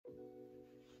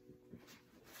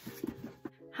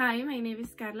Hi, my name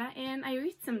is Carla and I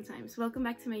read sometimes. Welcome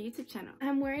back to my YouTube channel.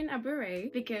 I'm wearing a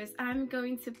beret because I'm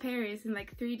going to Paris in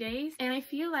like 3 days and I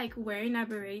feel like wearing a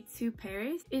beret to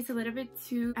Paris is a little bit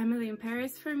too Emily in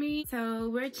Paris for me.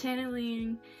 So we're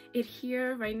channeling it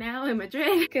here right now in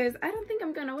Madrid because I don't think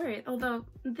I'm gonna wear it. Although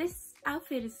this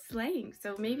outfit is slaying,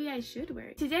 so maybe I should wear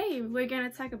it. Today we're gonna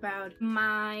talk about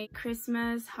my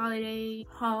Christmas holiday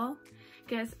haul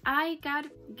because I got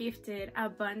gifted a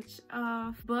bunch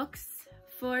of books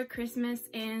for Christmas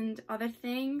and other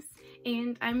things,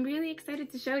 and I'm really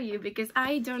excited to show you because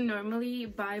I don't normally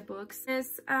buy books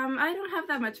because I don't have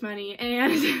that much money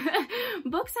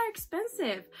and books are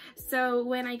expensive. So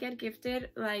when I get gifted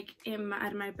like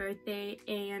at my birthday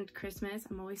and Christmas,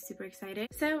 I'm always super excited.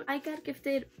 So I got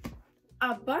gifted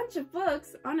a bunch of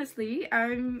books. Honestly,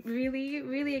 I'm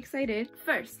really excited.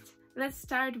 First, let's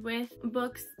start with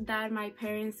books that my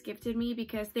parents gifted me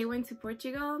because they went to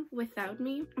Portugal without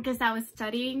me because I was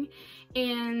studying,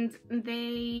 and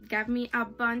they gave me a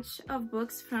bunch of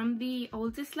books from the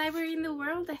oldest library in the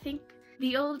world. I think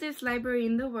the oldest library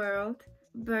in the world,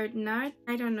 Bernard,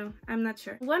 I don't know, I'm not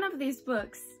sure. One of these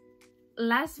books,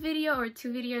 last video or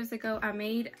 2 videos ago, I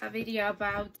made a video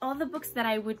about all the books that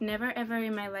I would never ever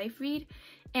in my life read,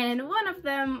 and one of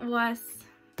them was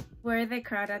Where the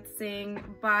Crawdads Sing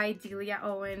by Delia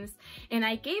Owens, and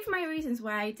I gave my reasons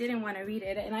why I didn't want to read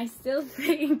it, and I still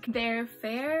think they're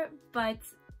fair, but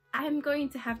I'm going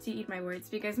to have to eat my words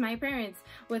because my parents,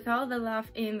 with all the love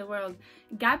in the world,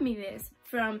 got me this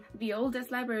from the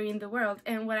oldest library in the world,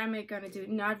 and what am I gonna do,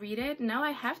 not read it? Now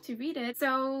I have to read it.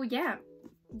 So yeah,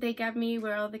 they got me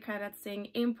Where All the Crawdads Sing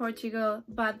in Portugal,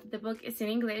 but the book is in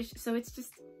English, so it's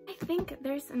just, I think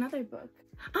there's another book.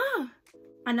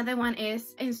 Another one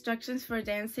is Instructions for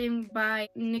Dancing by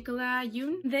Nicola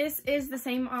Yoon. This is the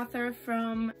same author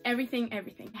from Everything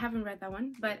Everything. I haven't read that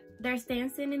one, but there's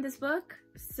dancing in this book.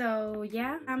 So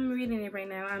yeah, I'm reading it right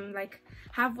now. I'm like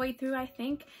halfway through, I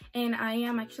think, and I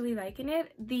am actually liking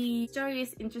it. The story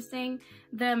is interesting.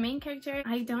 The main character,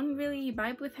 I don't really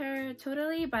vibe with her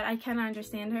totally, but I kind of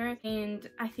understand her, and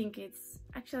I think it's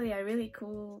actually a really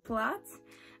cool plot.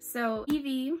 So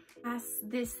Evie has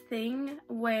this thing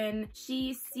when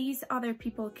she sees other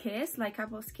people kiss, like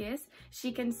couples kiss,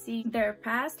 she can see their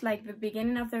past, like the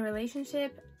beginning of the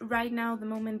relationship, right now, the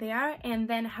moment they are, and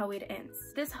then how it ends.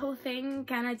 This whole thing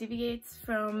kind of deviates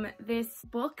from this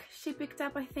book she picked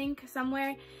up, I think,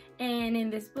 somewhere, and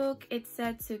in this book it's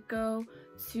said to go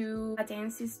to a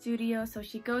dancing studio, so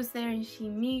she goes there and she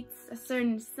meets a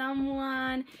certain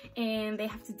someone and they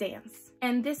have to dance,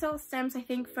 and this all stems, I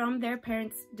think, from their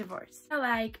parents' divorce.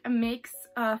 Like a mix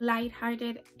of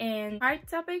light-hearted and hard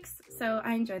topics, so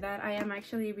I enjoy that. I am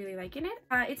actually really liking it.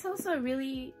 It's also a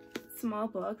really small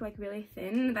book, like really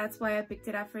thin. That's why I picked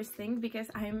it up first thing, because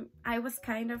I was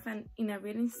kind of in a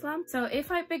reading slump, so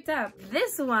if I picked up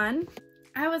this one,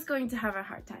 I was going to have a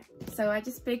hard time, so I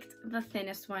just picked the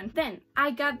thinnest one. Then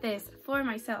I got this for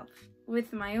myself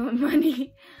with my own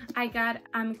money. I got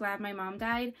I'm Glad My Mom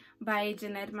Died by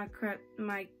Jeanette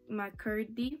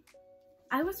McCurdy.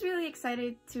 I was really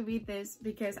excited to read this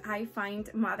because I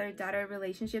find mother-daughter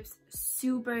relationships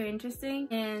super interesting,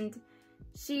 and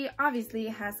she obviously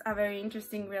has a very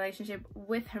interesting relationship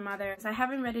with her mother. So I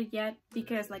haven't read it yet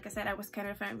because, like I said, I was kind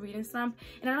of a reading slump,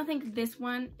 and I don't think this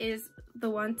one is the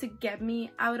one to get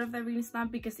me out of the reading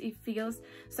slump because it feels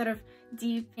sort of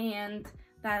deep and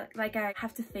that like I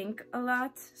have to think a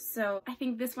lot. So I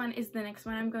think this one is the next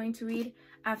one I'm going to read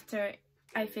after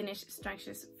I finish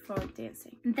Instructions for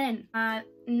Dancing. Then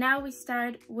now we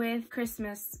start with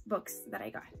Christmas books that I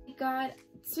got. I got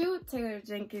 2 Taylor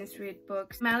Jenkins Reid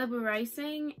books, Malibu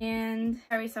Rising and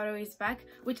Harry Potter is Back,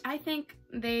 which I think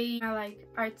they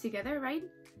are together, right?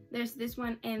 There's this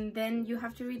one and then you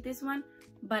have to read this one,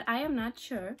 but I am not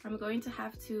sure. I'm going to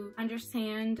have to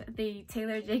understand the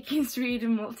Taylor Jenkins Reid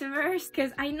multiverse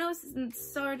because I know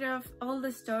sort of all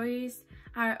the stories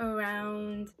are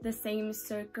around the same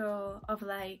circle of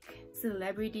like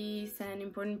celebrities and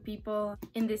important people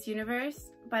in this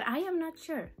universe, but I am not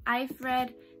sure. I've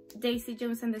read Daisy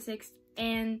Jones and the Six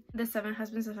and The Seven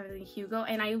Husbands of Evelyn Hugo,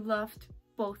 and I loved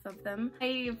both of them.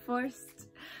 I forced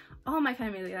all my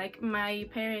family, like my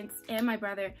parents and my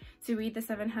brother, to read The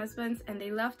Seven Husbands, and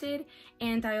they loved it,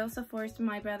 and I also forced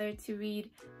my brother to read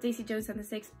Daisy Jones and the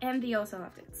Six, and they also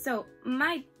loved it. So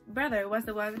my brother was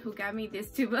the one who got me these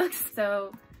 2 books,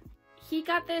 so he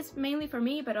got this mainly for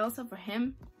me but also for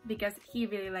him because he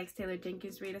really likes Taylor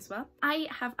Jenkins Reid as well. I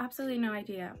have absolutely no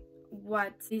idea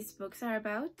what these books are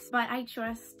about, but I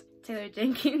trust Taylor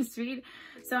Jenkins Reid,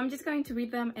 so I'm just going to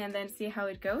read them and then see how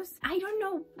it goes. I don't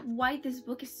know why this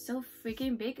book is so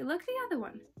freaking big. Look, the other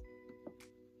one.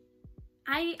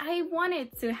 I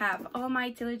wanted to have all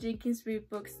my Taylor Jenkins Reid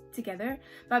books together,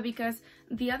 but because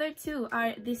the other two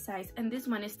are this size and this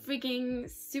one is freaking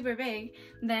super big,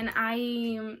 then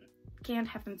I can't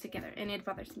have them together and it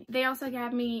bothers me. They also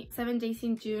got me 7 Days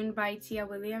in June by Tia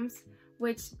Williams,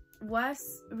 which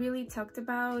was really talked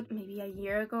about maybe a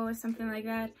year ago or something like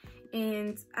that,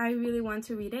 and I really want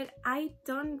to read it. I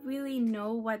don't really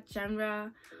know what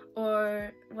genre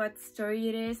or what story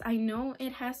it is. I know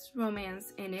it has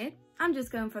romance in it. I'm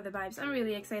just going for the vibes. I'm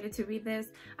really excited to read this.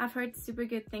 I've heard super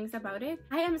good things about it.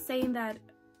 I am saying that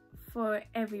for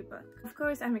every book. Of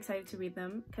course, I'm excited to read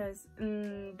them because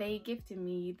they gifted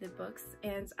me the books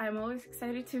and I'm always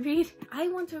excited to read. I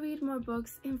want to read more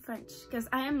books in French because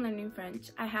I am learning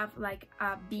French. I have like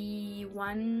a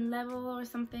B1 level or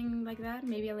something like that,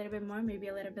 maybe a little bit more, maybe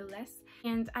a little bit less.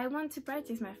 And I want to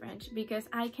practice my French because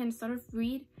I can sort of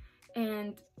read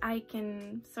and I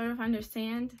can sort of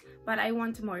understand, but I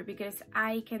want more because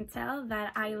I can tell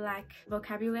that I lack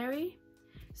vocabulary.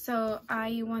 So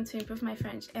I want to improve my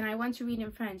French and I want to read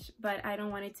in French, but I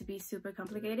don't want it to be super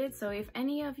complicated. So if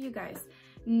any of you guys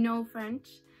know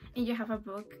French and you have a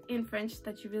book in French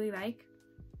that you really like,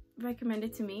 recommend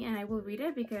it to me and I will read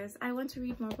it because I want to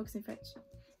read more books in French.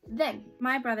 Then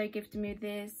my brother gifted me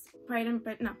this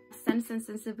Sense and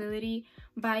Sensibility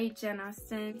by Jane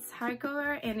Austen. It's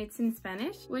hardcover and it's in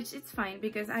Spanish, which it's fine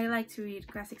because I like to read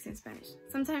classics in Spanish.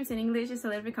 Sometimes in English it's a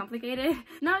little bit complicated.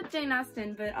 Not Jane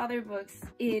Austen, but other books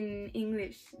in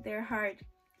English, they're hard.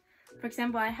 For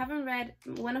example, I haven't read,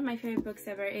 one of my favorite books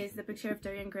ever is The Picture of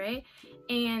Dorian Gray,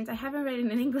 and I haven't read it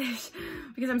in English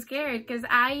because I'm scared because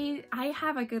I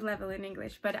have a good level in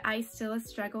English, but I still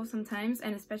struggle sometimes,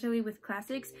 and especially with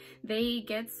classics, they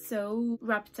get so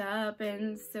wrapped up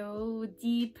and so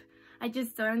deep. I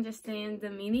just don't understand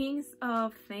the meanings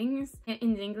of things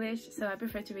in English, so I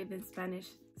prefer to read in Spanish.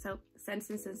 So, Sense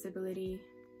and Sensibility,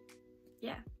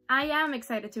 yeah. I am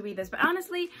excited to read this, but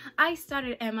honestly, I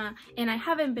started Emma and I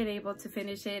haven't been able to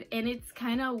finish it, and it's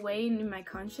kind of weighing in my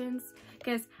conscience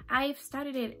because I've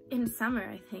started it in summer.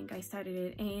 I think I started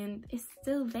it and it's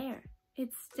still there.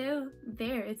 It's still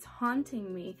there. It's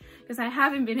haunting me because I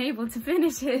haven't been able to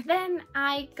finish it. Then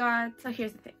so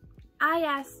here's the thing. I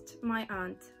asked my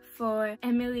aunt for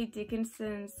Emily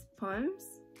Dickinson's poems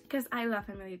because I love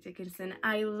Emily Dickinson.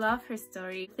 I love her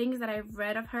story. Things that I've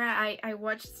read of her, I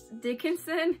watched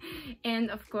Dickinson and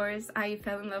of course I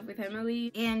fell in love with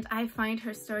Emily, and I find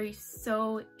her story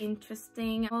so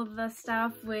interesting. All the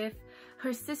stuff with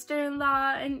her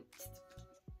sister-in-law and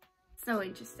so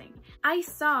interesting. I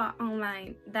saw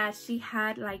online that she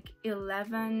had like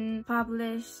 11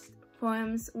 published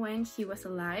poems when she was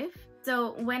alive.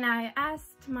 So when I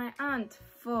asked my aunt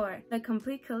for the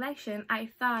complete collection, I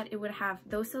thought it would have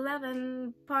those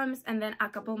 11 poems and then a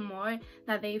couple more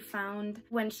that they found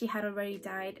when she had already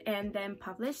died and then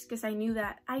published, because I knew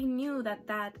that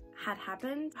that had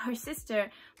happened. Her sister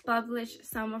published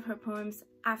some of her poems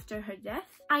after her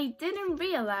death. I didn't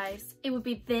realize it would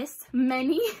be this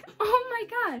many. Oh my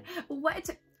god, what?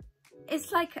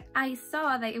 It's like I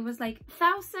saw that it was like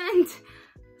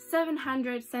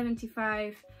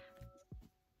 1,775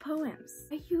 poems.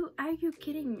 Are you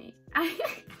kidding me?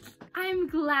 I'm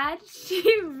glad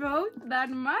she wrote that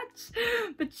much,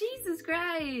 but Jesus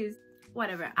Christ.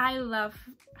 Whatever, I love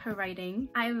her writing.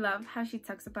 I love how she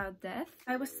talks about death.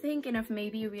 I was thinking of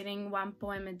maybe reading 1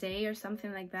 poem a day or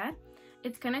something like that.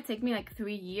 It's gonna take me like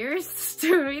 3 years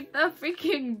to read the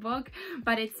freaking book,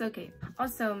 but it's okay.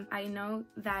 Also, I know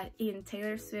that in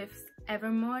Taylor Swift's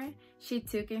Evermore, she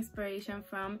took inspiration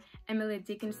from Emily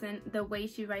Dickinson, the way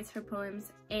she writes her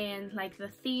poems and like the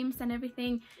themes and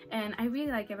everything, and I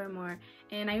really like Evermore,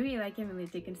 and I really like Emily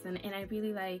Dickinson, and I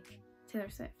really like Taylor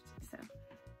Swift, so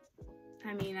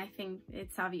I mean, I think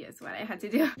it's obvious what I had to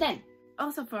do. Then,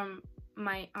 also from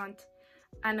my aunt,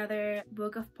 another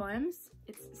book of poems.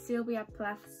 It's Sylvia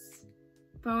Plath's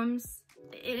poems.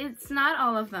 It's not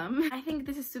all of them. I think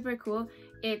this is super cool.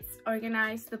 It's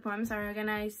organized, the poems are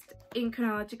organized in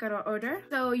chronological order,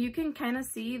 so you can kind of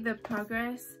see the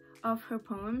progress of her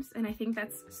poems, and I think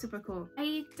that's super cool.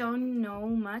 I don't know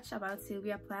much about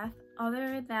Sylvia Plath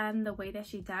other than the way that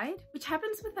she died, which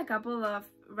happens with a couple of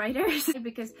writers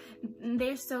because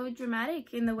they're so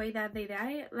dramatic in the way that they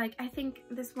die. Like, I think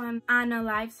this one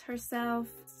unalives herself,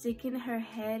 sticking her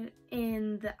head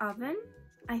in the oven,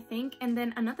 I think, and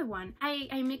then another one.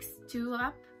 I mixed 2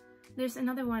 up. There's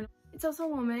another one. It's also a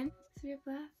woman, Sylvia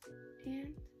Plath,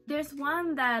 and there's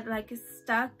one that like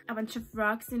stuck a bunch of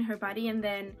rocks in her body and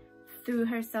then threw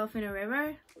herself in a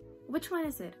river. Which one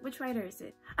is it? Which writer is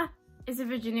it? Ah, Is it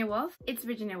Virginia Woolf? It's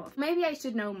Virginia Woolf. Maybe I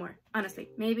should know more, honestly.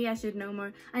 Maybe I should know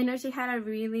more. I know she had a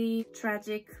really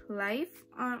tragic life,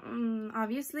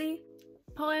 obviously.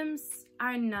 Poems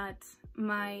are not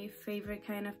my favorite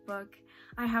kind of book.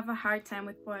 I have a hard time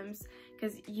with poems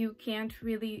because you can't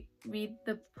really read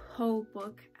the whole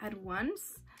book at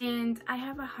once. And I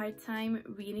have a hard time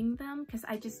reading them because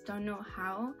I just don't know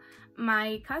how.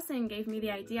 My cousin gave me the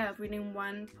idea of reading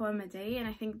one poem a day, and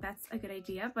I think that's a good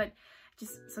idea, but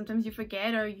just sometimes you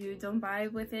forget or you don't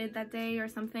vibe with it that day or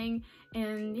something.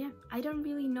 And yeah, I don't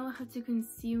really know how to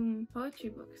consume poetry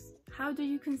books. How do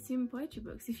you consume poetry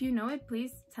books? If you know it,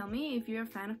 please tell me if you're a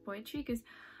fan of poetry, because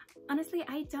honestly,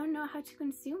 I don't know how to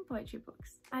consume poetry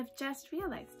books. I've just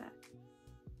realized that.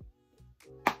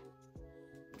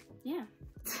 Yeah.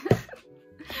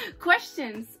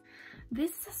 Questions.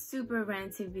 This is a super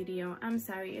ranty video. I'm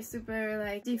sorry, a super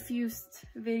like diffused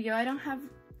video. I don't have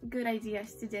good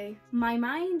ideas today. My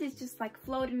mind is just like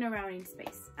floating around in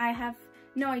space. I have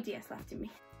no ideas left in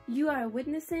me. You are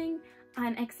witnessing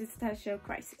an existential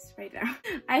crisis right now.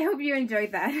 I hope you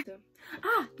enjoyed that.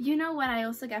 You know what I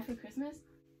also got for Christmas?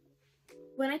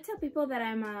 When I tell people that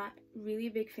I'm a really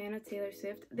big fan of Taylor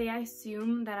Swift, they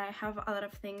assume that I have a lot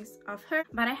of things of her,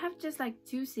 but I have just like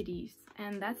 2 CDs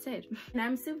and that's it. And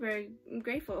I'm super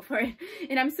grateful for it,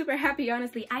 and I'm super happy,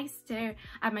 honestly. I stare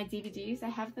at my DVDs. I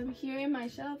have them here in my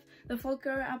shelf. The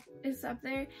Folklore is up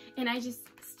there, and I just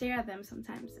stare at them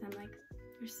sometimes and I'm like,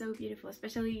 they're so beautiful,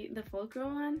 especially the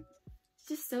Folklore one. It's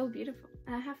just so beautiful.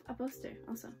 And I have a poster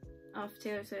also of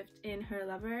Taylor Swift in her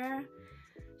Lover era.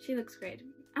 She looks great.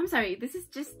 I'm sorry, this is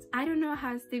just, I don't know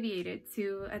how it's deviated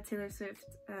to a Taylor Swift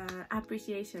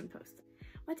appreciation post.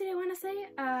 What did I want to say?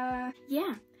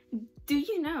 Yeah, do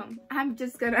you know, I'm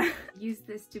just gonna use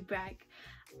this to brag.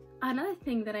 Another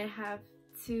thing that I have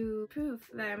to prove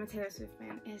that I'm a Taylor Swift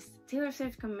fan is Taylor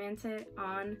Swift commented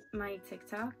on my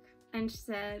TikTok and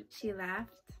said she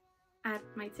laughed at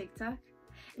my TikTok,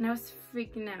 and I was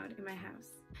freaking out in my house.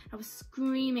 I was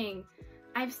screaming.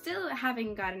 I still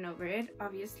haven't gotten over it,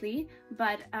 obviously,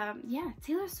 but yeah,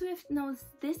 Taylor Swift knows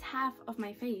this half of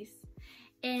my face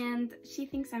and she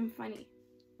thinks I'm funny.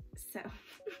 So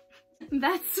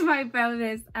that's my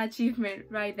bonus achievement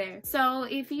right there. So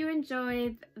if you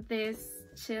enjoyed this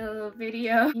chill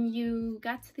video and you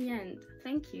got to the end,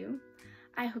 thank you.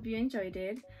 I hope you enjoyed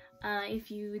it.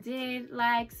 If you did,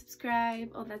 like,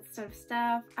 subscribe, all that sort of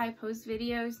stuff. I post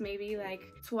videos maybe like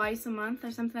twice a month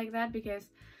or something like that because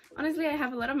honestly, I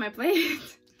have a lot on my plate.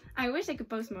 I wish I could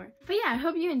post more. But yeah, I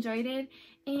hope you enjoyed it,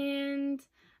 and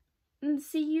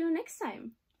see you next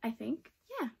time, I think.